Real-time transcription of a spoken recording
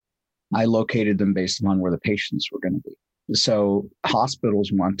I located them based on where the patients were going to be. So hospitals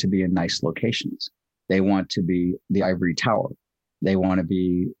want to be in nice locations. They want to be the ivory tower. They want to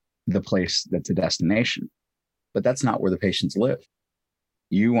be the place that's a destination, but that's not where the patients live.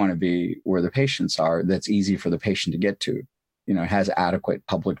 You want to be where the patients are. That's easy for the patient to get to, has adequate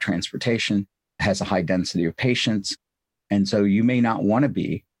public transportation, has a high density of patients. And so you may not want to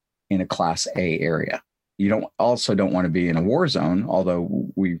be in a class A area. You don't want to be in a war zone, although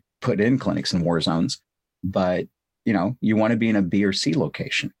we put in clinics in war zones, but you want to be in a B or C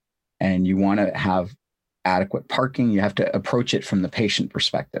location, and you want to have adequate parking. You have to approach it from the patient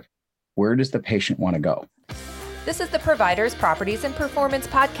perspective. Where does the patient want to go? This is the Providers, Properties, and Performance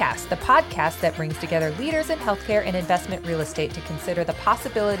Podcast, the podcast that brings together leaders in healthcare and investment real estate to consider the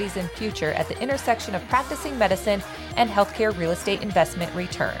possibilities and future at the intersection of practicing medicine and healthcare real estate investment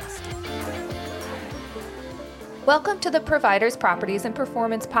returns. Welcome to the Providers, Properties, and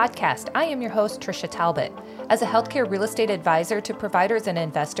Performance Podcast. I am your host, Trisha Talbot. As a healthcare real estate advisor to providers and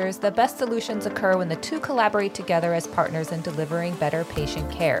investors, the best solutions occur when the two collaborate together as partners in delivering better patient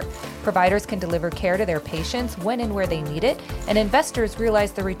care. Providers can deliver care to their patients when and where they need it, and investors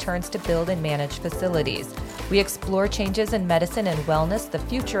realize the returns to build and manage facilities. We explore changes in medicine and wellness, the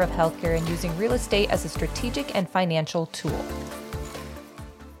future of healthcare, and using real estate as a strategic and financial tool.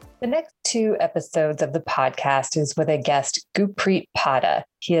 The next two episodes of the podcast is with a guest, Gurpreet Pata.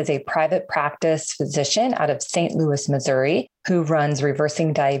 He is a private practice physician out of St. Louis, Missouri, who runs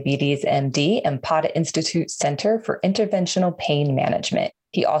Reversing Diabetes MD and Pata Institute Center for Interventional Pain Management.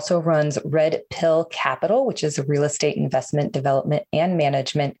 He also runs Red Pill Capital, which is a real estate investment development and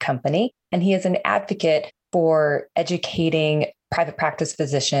management company. And he is an advocate for educating private practice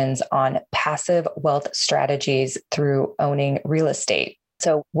physicians on passive wealth strategies through owning real estate.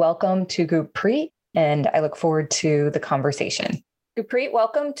 So welcome to Gurpreet, and I look forward to the conversation. Gurpreet,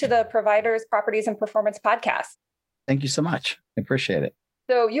 welcome to the Providers, Properties, and Performance Podcast. Thank you so much. I appreciate it.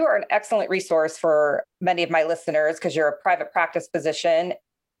 So you are an excellent resource for many of my listeners because you're a private practice physician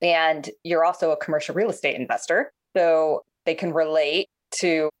and you're also a commercial real estate investor. So they can relate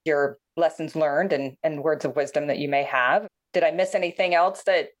to your lessons learned and words of wisdom that you may have. Did I miss anything else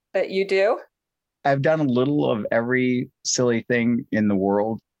that you do? I've done a little of every silly thing in the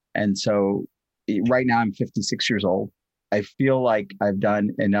world. And so right now I'm 56 years old. I feel like I've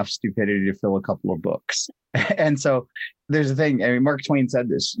done enough stupidity to fill a couple of books. And so there's a thing. I mean, Mark Twain said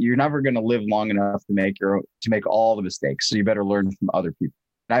this: you're never going to live long enough to make all the mistakes. So you better learn from other people.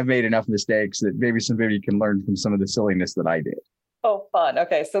 And I've made enough mistakes that maybe somebody can learn from some of the silliness that I did. Oh, fun.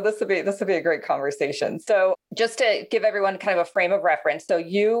 Okay. So this would be a great conversation. So just to give everyone kind of a frame of reference. So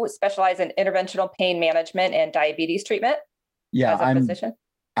you specialize in interventional pain management and diabetes treatment. Yeah. As a physician?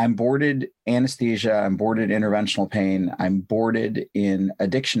 I'm boarded anesthesia. I'm boarded interventional pain. I'm boarded in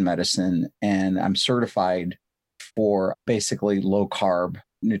addiction medicine, and I'm certified for basically low carb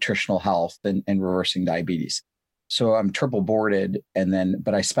nutritional health and reversing diabetes. So I'm triple boarded,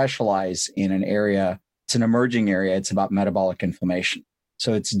 but I specialize in an area. It's an emerging area. It's about metabolic inflammation.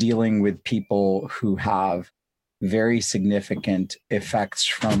 So it's dealing with people who have very significant effects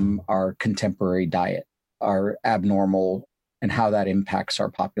from our contemporary diet, our abnormal, and how that impacts our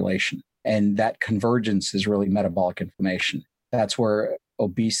population. And that convergence is really metabolic inflammation. That's where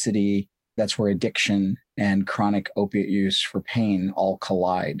obesity, that's where addiction and chronic opiate use for pain all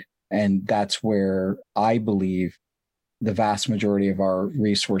collide. And that's where I believe the vast majority of our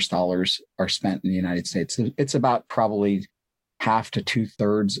resource dollars are spent in the United States. It's about probably half to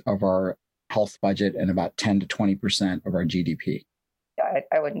 2/3 of our health budget and about 10 to 20% of our GDP.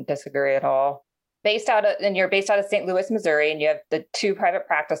 I wouldn't disagree at all. You're based out of St. Louis, Missouri, and you have the two private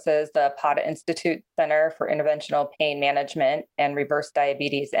practices, the Pata Institute Center for Interventional Pain Management and Reverse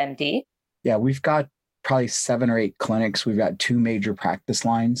Diabetes MD. Yeah, we've got probably 7 or 8 clinics. We've got 2 major practice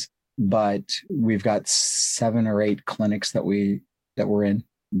lines, but we've got 7 or 8 clinics that we're in,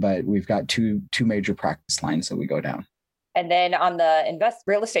 but we've got two major practice lines that we go down. And then on the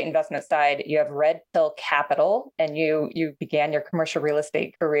real estate investment side, you have Red Pill Capital, and you began your commercial real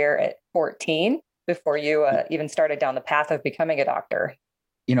estate career at 14 before you even started down the path of becoming a doctor.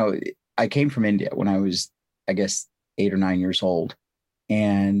 I came from India when I was, I guess, 8 or 9 years old,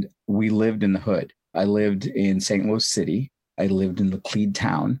 and we lived in the hood. I lived in St. Louis City. I lived in Laclede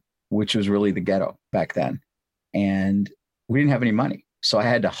Town, which was really the ghetto back then. And we didn't have any money. So I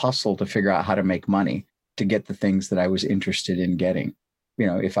had to hustle to figure out how to make money to get the things that I was interested in getting.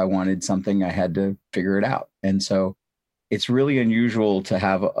 If I wanted something, I had to figure it out. And so it's really unusual to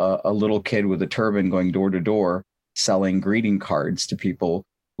have a little kid with a turban going door to door, selling greeting cards to people.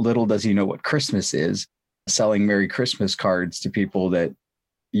 Little does he know what Christmas is, selling Merry Christmas cards to people that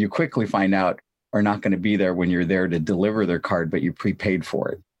you quickly find out are not going to be there when you're there to deliver their card, but you prepaid for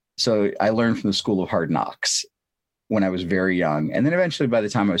it. So I learned from the School of Hard Knocks when I was very young. And then eventually, by the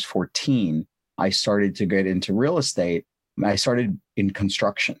time I was 14, I started to get into real estate. I started in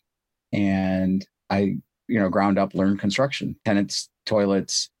construction, and I, ground up learned construction, tenants,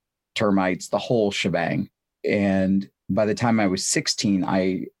 toilets, termites, the whole shebang. And by the time I was 16,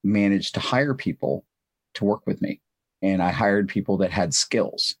 I managed to hire people to work with me. And I hired people that had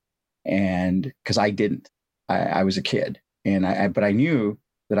skills. And because I didn't, I was a kid, and but I knew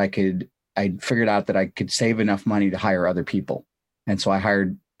that I figured out that I could save enough money to hire other people. And so I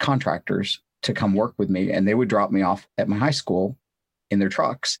hired contractors to come work with me, and they would drop me off at my high school in their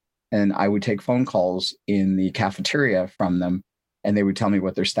trucks. And I would take phone calls in the cafeteria from them, and they would tell me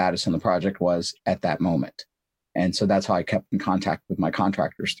what their status on the project was at that moment. And so that's how I kept in contact with my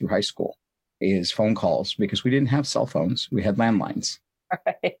contractors through high school, is phone calls, because we didn't have cell phones. We had landlines.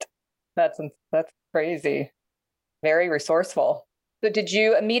 Right. That's crazy. Very resourceful. So did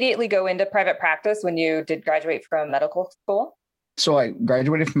you immediately go into private practice when you did graduate from medical school? So I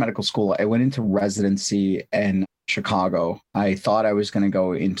graduated from medical school. I went into residency in Chicago. I thought I was going to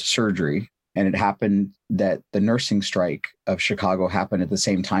go into surgery. And it happened that the nursing strike of Chicago happened at the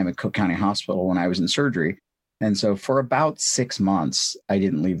same time at Cook County Hospital when I was in surgery. And so for about 6 months, I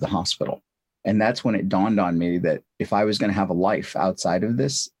didn't leave the hospital. And that's when it dawned on me that if I was going to have a life outside of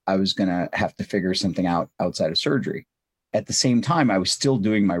this, I was going to have to figure something out outside of surgery. At the same time, I was still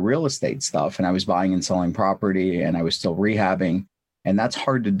doing my real estate stuff, and I was buying and selling property, and I was still rehabbing. And that's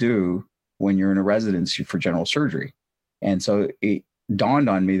hard to do when you're in a residency for general surgery. And so it dawned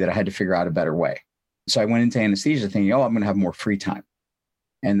on me that I had to figure out a better way. So I went into anesthesia thinking, I'm going to have more free time.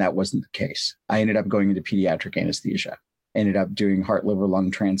 And that wasn't the case. I ended up going into pediatric anesthesia, ended up doing heart, liver,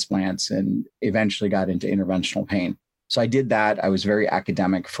 lung transplants, and eventually got into interventional pain. So I did that. I was very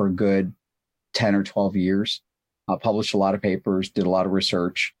academic for a good 10 or 12 years, published a lot of papers, did a lot of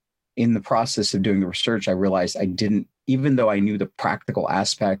research. In the process of doing the research, I realized even though I knew the practical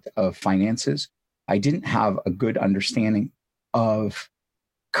aspect of finances, I didn't have a good understanding of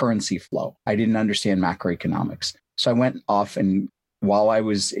currency flow. I didn't understand macroeconomics. So I went off, and while I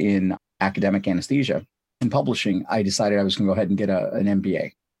was in academic anesthesia and publishing, I decided I was going to go ahead and get an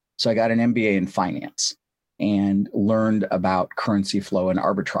MBA. So I got an MBA in finance and learned about currency flow and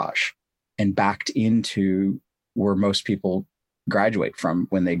arbitrage, and backed into where most people graduate from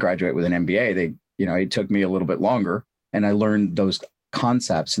when they graduate with an MBA. It took me a little bit longer, and I learned those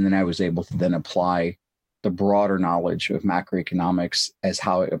concepts. And then I was able to then apply the broader knowledge of macroeconomics as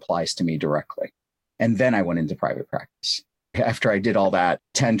how it applies to me directly. And then I went into private practice. After I did all that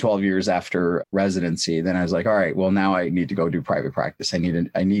 10, 12 years after residency, then I was like, all right, well, now I need to go do private practice. I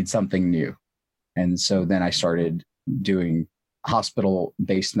need something new. And so then I started doing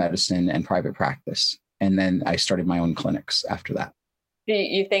hospital-based medicine and private practice. And then I started my own clinics after that. Do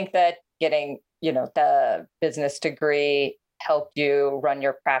you think that getting, the business degree helped you run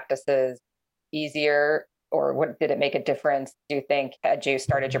your practices easier, or did it make a difference, do you think, had you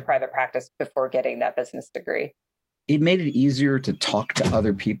started your private practice before getting that business degree? It made it easier to talk to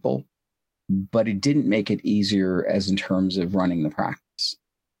other people, but it didn't make it easier as in terms of running the practice.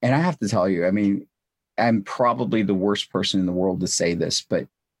 And I have to tell you, I'm probably the worst person in the world to say this, but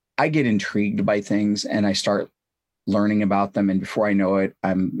I get intrigued by things and I start learning about them. And before I know it,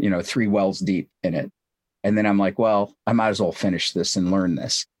 I'm, 3 wells deep in it. And then I'm like, well, I might as well finish this and learn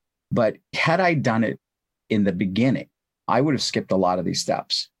this. But had I done it in the beginning, I would have skipped a lot of these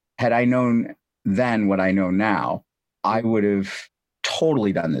steps. Had I known then what I know now, I would have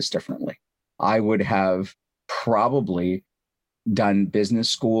totally done this differently. I would have probably done business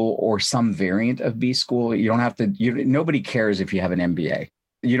school or some variant of B school. You don't have to, nobody cares if you have an MBA.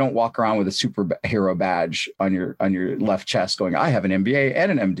 You don't walk around with a superhero badge on your left chest going, I have an MBA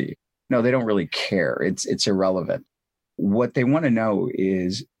and an MD. No, they don't really care. It's irrelevant. What they want to know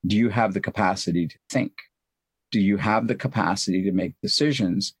is, do you have the capacity to think? Do you have the capacity to make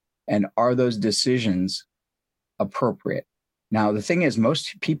decisions? And are those decisions appropriate? Now, the thing is,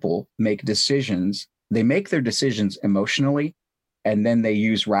 most people make decisions. They make their decisions emotionally, and then they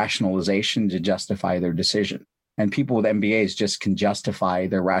use rationalization to justify their decision. And people with MBAs just can justify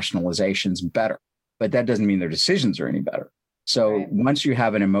their rationalizations better, but that doesn't mean their decisions are any better. So right. Once you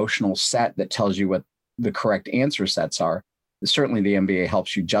have an emotional set that tells you what the correct answer sets are, certainly the MBA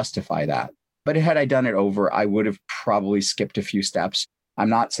helps you justify that. But had I done it over, I would have probably skipped a few steps. I'm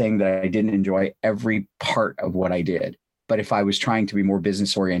not saying that I didn't enjoy every part of what I did, but if I was trying to be more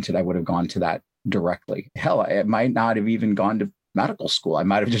business oriented, I would have gone to that directly. Hell, I might not have even gone to medical school. I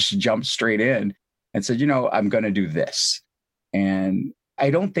might have just jumped straight in and said, I'm going to do this. And I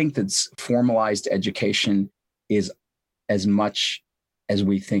don't think that formalized education is as much as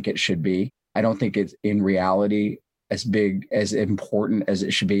we think it should be. I don't think it's in reality as big, as important as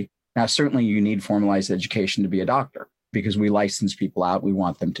it should be. Now, certainly you need formalized education to be a doctor because we license people out. We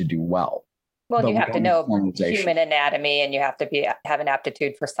want them to do well. Well, you have to know human anatomy, and you have to have an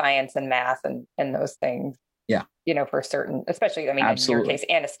aptitude for science and math and those things. Yeah. For certain, especially, Absolutely. In your case,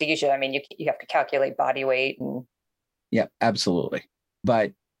 anesthesia, you have to calculate body weight. Yeah, absolutely.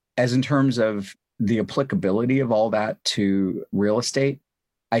 But as in terms of the applicability of all that to real estate,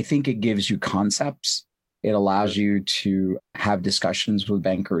 I think it gives you concepts. It allows you to have discussions with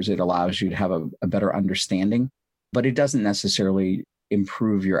bankers. It allows you to have a better understanding, but it doesn't necessarily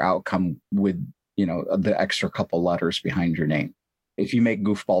improve your outcome with, the extra couple letters behind your name. If you make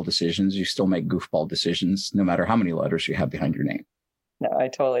goofball decisions, you still make goofball decisions, no matter how many letters you have behind your name. No, I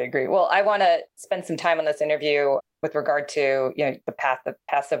totally agree. Well, I want to spend some time on this interview with regard to, the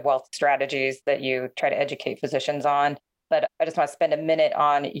passive wealth strategies that you try to educate physicians on. But I just want to spend a minute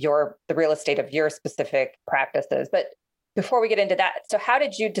on the real estate of your specific practices. But before we get into that, so how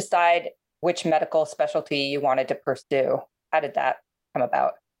did you decide which medical specialty you wanted to pursue? How did that come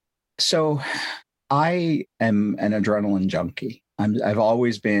about? So I am an adrenaline junkie. I've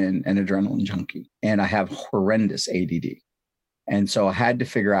always been an adrenaline junkie, and I have horrendous ADD. And so I had to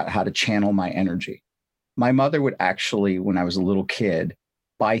figure out how to channel my energy. My mother would actually, when I was a little kid,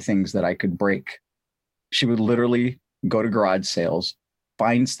 buy things that I could break. She would literally go to garage sales,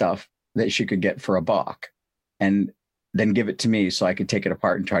 find stuff that she could get for $1, and then give it to me so I could take it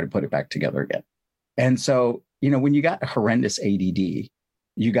apart and try to put it back together again. And so, when you got horrendous ADD,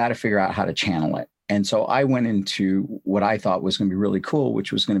 you got to figure out how to channel it. And so I went into what I thought was going to be really cool,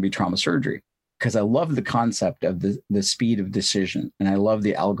 which was going to be trauma surgery, because I love the concept of the speed of decision, and I love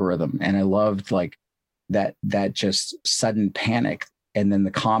the algorithm, and I loved that just sudden panic, and then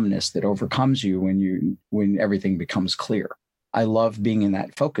the calmness that overcomes you when everything becomes clear. I love being in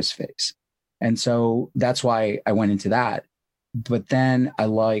that focus phase. And so that's why I went into that. But then I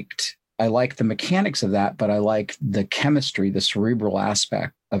liked the mechanics of that, but I liked the chemistry, the cerebral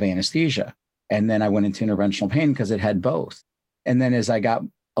aspect of anesthesia. And then I went into interventional pain because it had both. And then as I got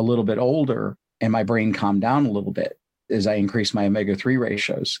a little bit older and my brain calmed down a little bit, as I increased my omega-3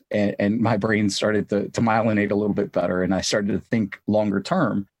 ratios and my brain started to myelinate a little bit better, and I started to think longer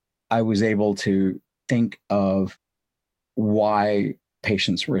term, I was able to think of why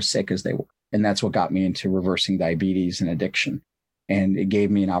patients were as sick as they were. And that's what got me into reversing diabetes and addiction. And it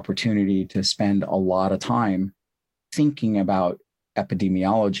gave me an opportunity to spend a lot of time thinking about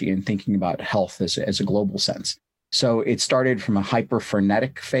epidemiology and thinking about health as a global sense. So it started from a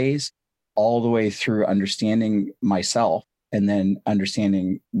hyper-frenetic phase all the way through understanding myself and then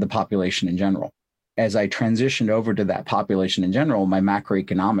understanding the population in general. As I transitioned over to that population in general, my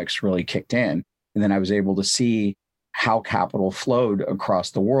macroeconomics really kicked in. And then I was able to see how capital flowed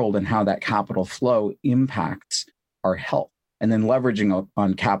across the world and how that capital flow impacts our health. And then leveraging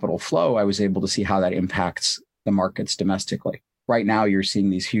on capital flow, I was able to see how that impacts the markets domestically. Right now, you're seeing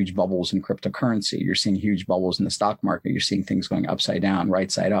these huge bubbles in cryptocurrency. You're seeing huge bubbles in the stock market. You're seeing things going upside down, right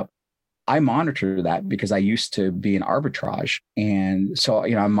side up. I monitor that because I used to be in arbitrage. And so,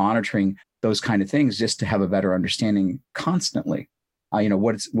 I'm monitoring those kind of things just to have a better understanding constantly.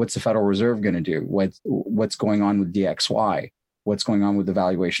 What's the Federal Reserve going to do? What's going on with DXY? What's going on with the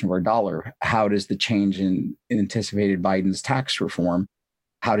valuation of our dollar? How does the change in anticipated Biden's tax reform,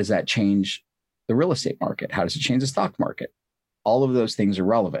 how does that change the real estate market? How does it change the stock market? All of those things are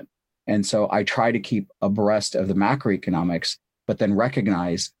relevant. And so I try to keep abreast of the macroeconomics, but then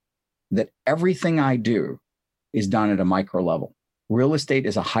recognize that everything I do is done at a micro level. Real estate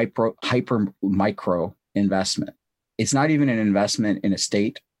is a hyper micro investment. It's not even an investment in a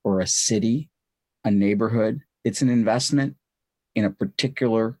state or a city, a neighborhood. It's an investment in a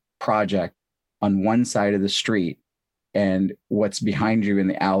particular project on one side of the street and what's behind you in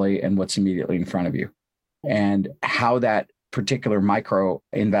the alley and what's immediately in front of you. And how that particular micro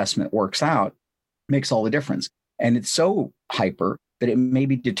investment works out makes all the difference. And it's so hyper that it may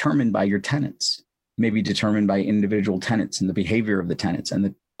be determined by your tenants, may be determined by individual tenants and the behavior of the tenants and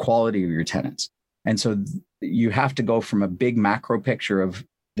the quality of your tenants. And so you have to go from a big macro picture of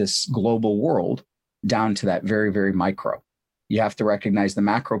this global world down to that very, very micro. You have to recognize the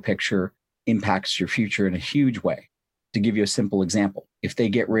macro picture impacts your future in a huge way. To give you a simple example, if they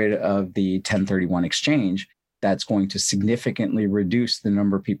get rid of the 1031 exchange, that's going to significantly reduce the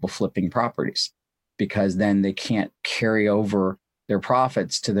number of people flipping properties, because then they can't carry over their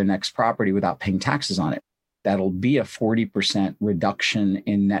profits to their next property without paying taxes on it. That'll be a 40% reduction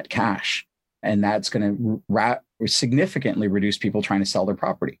in net cash. And that's going to significantly reduce people trying to sell their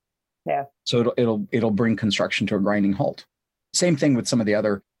property. Yeah. So it'll bring construction to a grinding halt. Same thing with some of the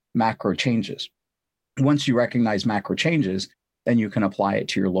other macro changes. Once you recognize macro changes, then you can apply it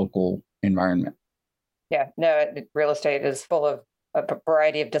to your local environment. Yeah, no, real estate is full of a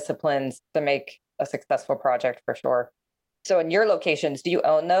variety of disciplines to make a successful project for sure. So in your locations, do you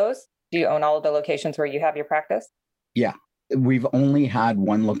own those? Do you own all of the locations where you have your practice? Yeah, we've only had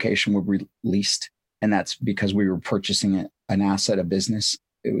one location where we leased, and that's because we were purchasing an asset, a business.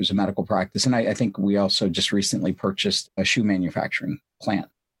 It was a medical practice. And I think we also just recently purchased a shoe manufacturing plant.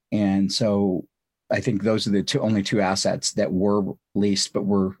 And so I think those are the only two assets that were leased, but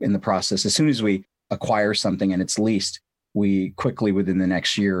we're in the process. As soon as we acquire something and it's leased, we quickly within the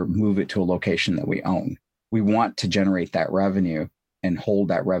next year move it to a location that we own. We want to generate that revenue and hold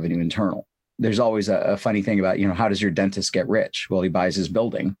that revenue internal. There's always a funny thing about, how does your dentist get rich? Well, he buys his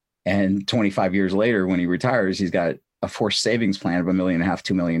building, and 25 years later, when he retires, he's got a forced savings plan of $1.5 million,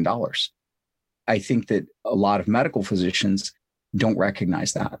 $2 million. I think that a lot of medical physicians don't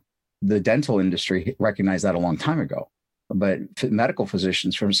recognize that. The dental industry recognized that a long time ago, but medical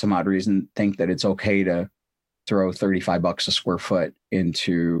physicians, for some odd reason, think that it's okay to throw $35 a square foot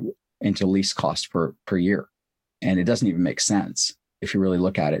into lease cost per year. And it doesn't even make sense. If you really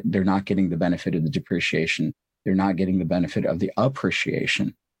look at it, they're not getting the benefit of the depreciation. They're not getting the benefit of the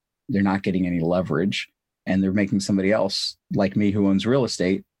appreciation. They're not getting any leverage. And they're making somebody else like me who owns real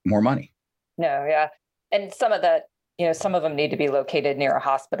estate more money. No, yeah. And some of that, some of them need to be located near a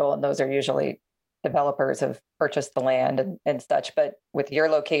hospital, and those are usually developers have purchased the land and such. But with your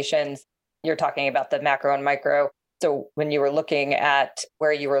locations, you're talking about the macro and micro. So when you were looking at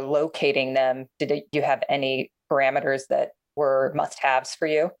where you were locating them, did you have any parameters that were must-haves for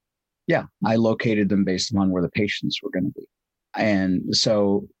you? Yeah, I located them based on where the patients were going to be. And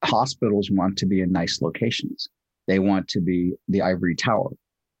so hospitals want to be in nice locations. They want to be the ivory tower.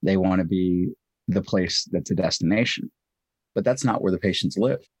 They want to be the place that's a destination. But that's not where the patients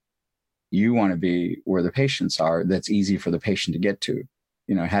live. You want to be where the patients are, that's easy for the patient to get to.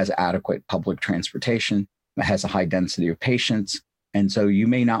 Has adequate public transportation, has a high density of patients. And so you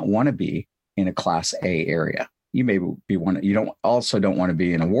may not want to be in a class A area. You may be you don't want to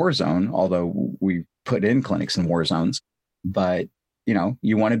be in a war zone, although we put in clinics in war zones. But,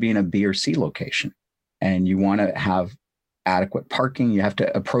 you want to be in a B or C location, and you want to have adequate parking. You have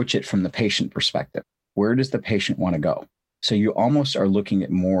to approach it from the patient perspective. Where does the patient want to go? So you almost are looking at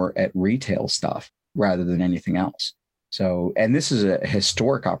more at retail stuff rather than anything else. So, and this is a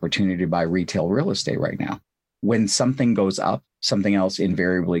historic opportunity to buy retail real estate right now. When something goes up, something else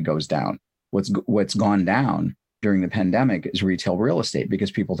invariably goes down. What's gone down during the pandemic is retail real estate,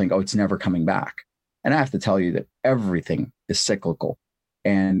 because people think, it's never coming back. And I have to tell you that everything is cyclical.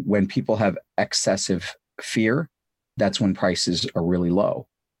 And when people have excessive fear, that's when prices are really low.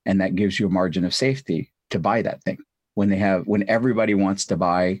 And that gives you a margin of safety to buy that thing. When everybody wants to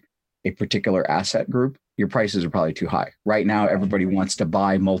buy a particular asset group, your prices are probably too high. Right now, everybody wants to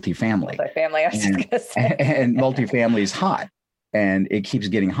buy multifamily. Multifamily, I was just going to say. And multifamily is hot, and it keeps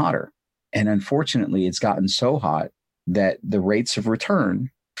getting hotter. And unfortunately, it's gotten so hot that the rates of return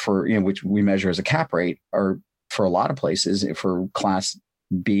for, which we measure as a cap rate, are for a lot of places, for class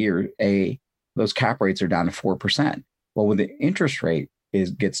B or A, those cap rates are down to 4%. Well, when the interest rate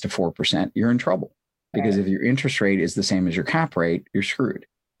gets to 4%, you're in trouble. Because if your interest rate is the same as your cap rate, you're screwed.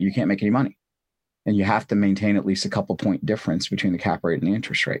 You can't make any money. And you have to maintain at least a couple point difference between the cap rate and the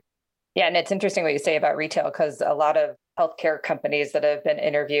interest rate. Yeah. And it's interesting what you say about retail, because a lot of healthcare companies that have been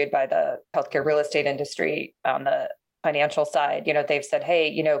interviewed by the healthcare real estate industry on the financial side, they've said,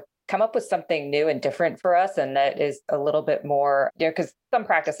 hey, come up with something new and different for us. And that is a little bit more, because some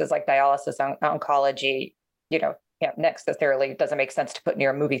practices like dialysis, oncology, necessarily doesn't make sense to put near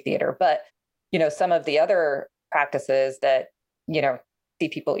a movie theater. But, some of the other practices that, see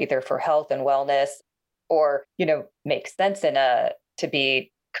people either for health and wellness or, make sense to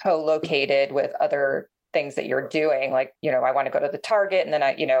be co-located with other things that you're doing. Like, I want to go to the Target, and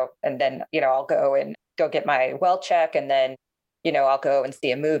then I'll go get my well check, and then, I'll go and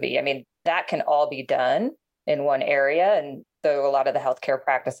see a movie. I mean, that can all be done in one area. And so a lot of the healthcare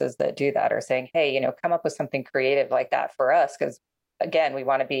practices that do that are saying, hey, come up with something creative like that for us. Because again, we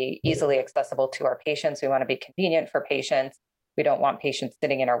want to be easily accessible to our patients. We want to be convenient for patients. We don't want patients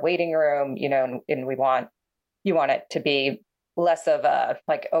sitting in our waiting room, and you want it to be less of a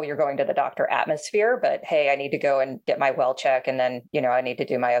like, oh, you're going to the doctor atmosphere, but hey, I need to go and get my well check, and then, I need to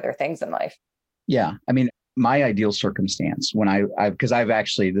do my other things in life. Yeah. I mean, my ideal circumstance because I've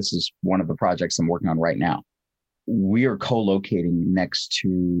actually, this is one of the projects I'm working on right now. We are co-locating next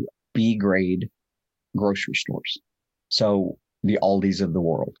to B grade grocery stores. So the Aldis of the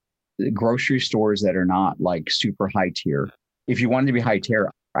world, the grocery stores that are not like super high tier. If you wanted to be high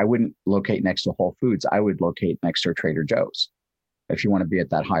tier, I wouldn't locate next to Whole Foods. I would locate next to Trader Joe's if you want to be at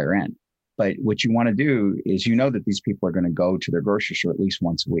that higher end. But what you want to do is, that these people are going to go to their grocery store at least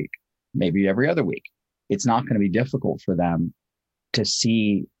once a week, maybe every other week. It's not going to be difficult for them to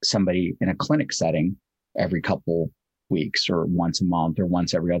see somebody in a clinic setting every couple weeks or once a month or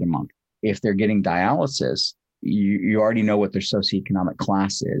once every other month. If they're getting dialysis, you already know what their socioeconomic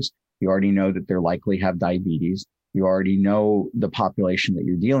class is. You already know that they're likely have diabetes. You already know the population that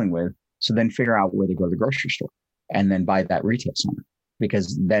you're dealing with. So then figure out where they go to the grocery store and then buy that retail center,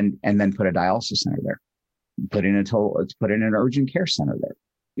 and then put a dialysis center there, put in an urgent care center there.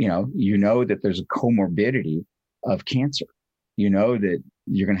 You know that there's a comorbidity of cancer. You know that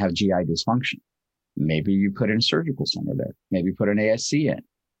you're going to have GI dysfunction. Maybe you put in a surgical center there. Maybe put an ASC in.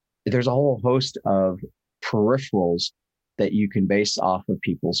 There's a whole host of peripherals that you can base off of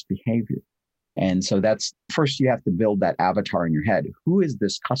people's behavior. And so that's first, you have to build that avatar in your head. Who is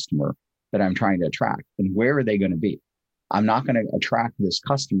this customer that I'm trying to attract, and where are they going to be? I'm not going to attract this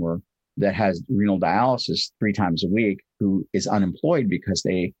customer that has renal dialysis 3 times a week, who is unemployed because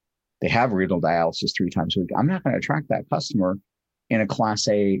they have renal dialysis 3 times a week. I'm not going to attract that customer in a class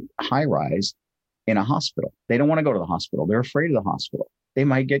A high rise in a hospital. They don't want to go to the hospital. They're afraid of the hospital. They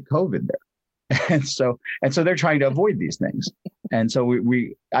might get COVID there. And so they're trying to avoid these things. And so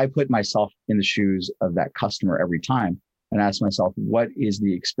I put myself in the shoes of that customer every time and ask myself, what is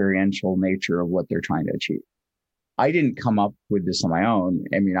the experiential nature of what they're trying to achieve? I didn't come up with this on my own.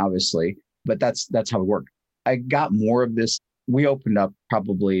 I mean, obviously, but that's how it worked. I got more of this. We opened up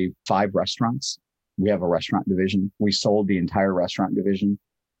probably 5 restaurants. We have a restaurant division. We sold the entire restaurant division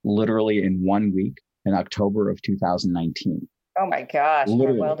literally in 1 week in October of 2019. Oh my gosh. How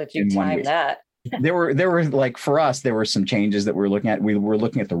well did you time that? There were like, for us, there were some changes that we're looking at. We were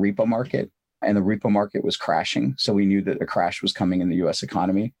looking at the repo market, and the repo market was crashing. So we knew that a crash was coming in the U.S.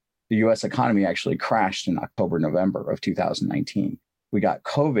 economy. The U.S. economy actually crashed in October, November of 2019. We got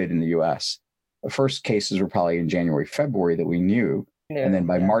COVID in the U.S. The first cases were probably in January, February that we knew. Yeah, and then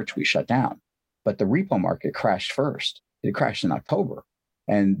by March, we shut down. But the repo market crashed first. It crashed in October.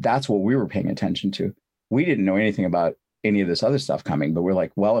 And that's what we were paying attention to. We didn't know anything about any of this other stuff coming, but we're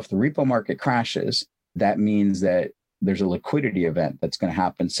like, well, if the repo market crashes, that means that there's a liquidity event that's going to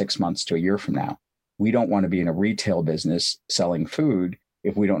happen 6 months to a year from now. We don't want to be in a retail business selling food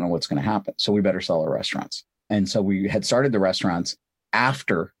if we don't know what's going to happen. So we better sell our restaurants. And so we had started the restaurants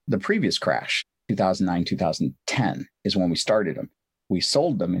after the previous crash, 2009, 2010 is when we started them. We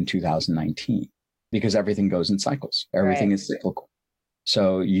sold them in 2019 because everything goes in cycles. Everything is cyclical.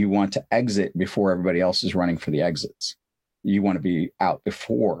 So you want to exit before everybody else is running for the exits. You want to be out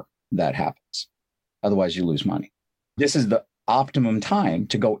before that happens. Otherwise, you lose money. This is the optimum time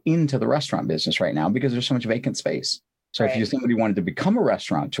to go into the restaurant business right now because there's so much vacant space. So if somebody wanted to become a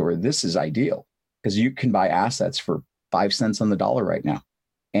restaurateur, this is ideal because you can buy assets for 5 cents on the dollar right now.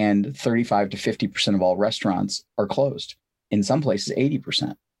 And 35 to 50% of all restaurants are closed. In some places,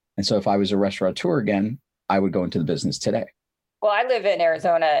 80%. And so if I was a restaurateur again, I would go into the business today. Well, I live in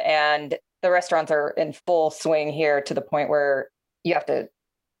Arizona and the restaurants are in full swing here to the point where you have to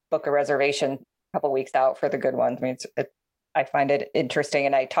book a reservation a couple weeks out for the good ones. I mean, I find it interesting.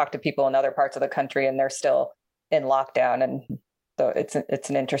 And I talk to people in other parts of the country and they're still in lockdown. And so it's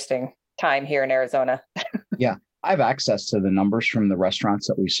an interesting time here in Arizona. Yeah. I have access to the numbers from the restaurants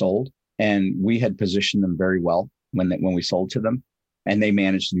that we sold, and we had positioned them very well when we sold to them, and they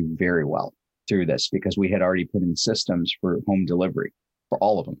managed to do very well through this because we had already put in systems for home delivery for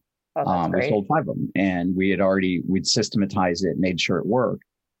all of them. Oh, we sold 5 of them, and we'd systematized it, made sure it worked.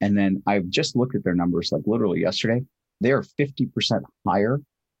 And then I've just looked at their numbers like literally yesterday. They are 50% higher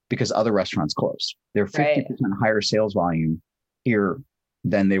because other restaurants closed. They're 50% higher sales volume here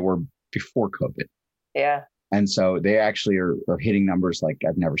than they were before COVID. Yeah. And so they actually are hitting numbers like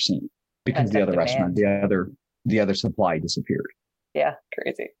I've never seen because the other restaurant, the other supply disappeared. Yeah,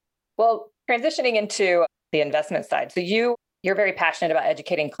 crazy. Well, transitioning into the investment side. So you're very passionate about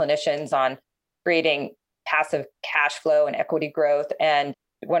educating clinicians on creating passive cash flow and equity growth. And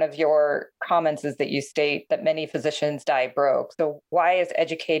one of your comments is that you state that many physicians die broke. So why is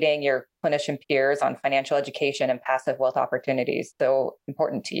educating your clinician peers on financial education and passive wealth opportunities so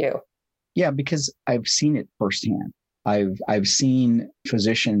important to you? Yeah, because I've seen it firsthand. I've seen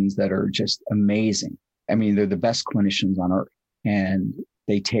physicians that are just amazing. I mean, they're the best clinicians on earth, and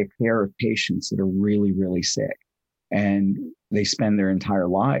they take care of patients that are really, really sick, and they spend their entire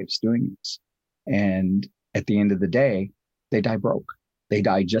lives doing this. And at the end of the day, they die broke. They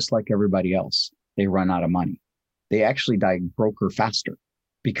die just like everybody else. they run out of money. They actually die broker faster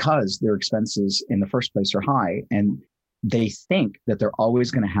because their expenses in the first place are high, and they think that they're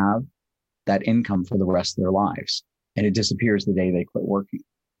always going to have that income for the rest of their lives. And it disappears the day they quit working.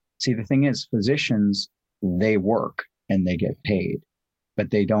 See, the thing is, physicians, they work and they get paid,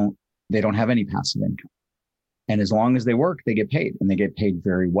 but they don't have any passive income. And as long as they work, they get paid, and they get paid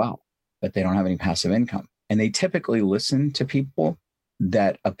very well, but they don't have any passive income. And they typically listen to people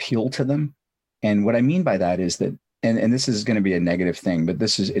that appeal to them. And what I mean by that is that, and this is going to be a negative thing, but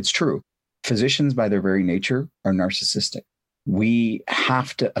it's true. Physicians by their very nature are narcissistic. We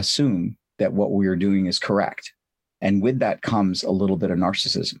have to assume that what we are doing is correct. And with that comes a little bit of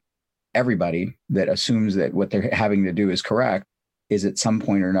narcissism. Everybody that assumes that what they're having to do is correct is at some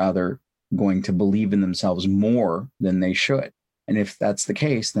point or another going to believe in themselves more than they should. And if that's the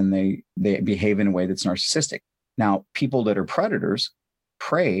case, then they behave in a way that's narcissistic. Now, people that are predators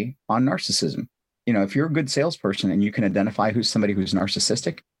prey on narcissism. If you're a good salesperson and you can identify who's somebody who's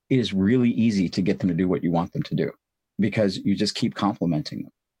narcissistic, it is really easy to get them to do what you want them to do, because you just keep complimenting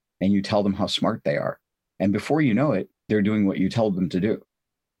them and you tell them how smart they are. And before you know it, they're doing what you told them to do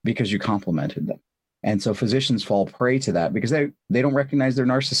because you complimented them. And so physicians fall prey to that because they don't recognize they're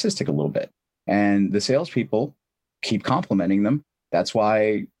narcissistic a little bit. And the salespeople keep complimenting them. That's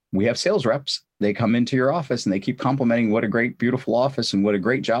why we have sales reps. They come into your office and they keep complimenting what a great, beautiful office and what a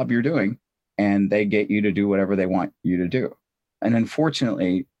great job you're doing. And they get you to do whatever they want you to do. And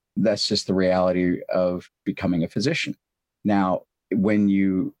unfortunately, that's just the reality of becoming a physician. Now, when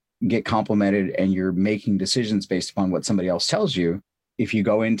you get complimented and you're making decisions based upon what somebody else tells you, if you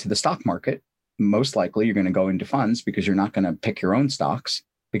go into the stock market, most likely you're going to go into funds because you're not going to pick your own stocks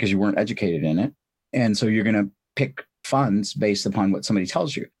because you weren't educated in it. And so you're going to pick funds based upon what somebody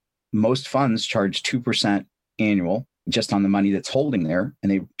tells you. Most funds charge 2% annual just on the money that's holding there,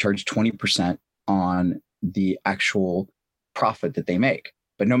 and they charge 20% on the actual profit that they make.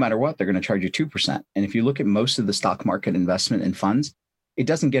 But no matter what, they're going to charge you 2%. And if you look at most of the stock market investment in funds, it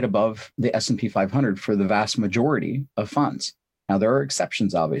doesn't get above the S&P 500 for the vast majority of funds. Now, there are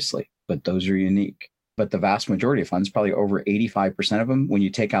exceptions, obviously, but those are unique. But the vast majority of funds, probably over 85% of them, when you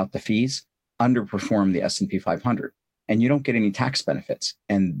take out the fees, underperform the S&P 500. And you don't get any tax benefits.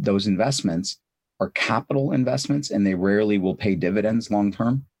 And those investments are capital investments, and they rarely will pay dividends long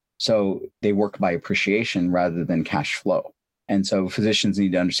term. So they work by appreciation rather than cash flow. And so physicians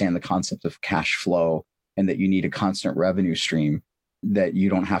need to understand the concept of cash flow, and that you need a constant revenue stream, that you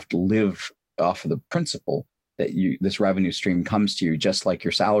don't have to live off of the principle that this revenue stream comes to you just like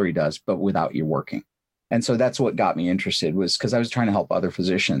your salary does, but without you working. And so that's what got me interested, was because I was trying to help other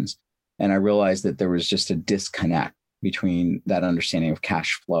physicians. And I realized that there was just a disconnect between that understanding of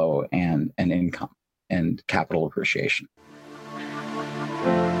cash flow and income and capital appreciation.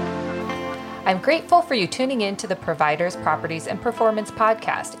 I'm grateful for you tuning in to the Providers, Properties, and Performance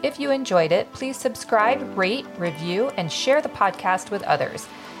podcast. If you enjoyed it, please subscribe, rate, review, and share the podcast with others.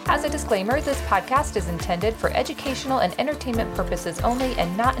 As a disclaimer, this podcast is intended for educational and entertainment purposes only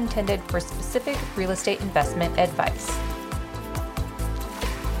and not intended for specific real estate investment advice.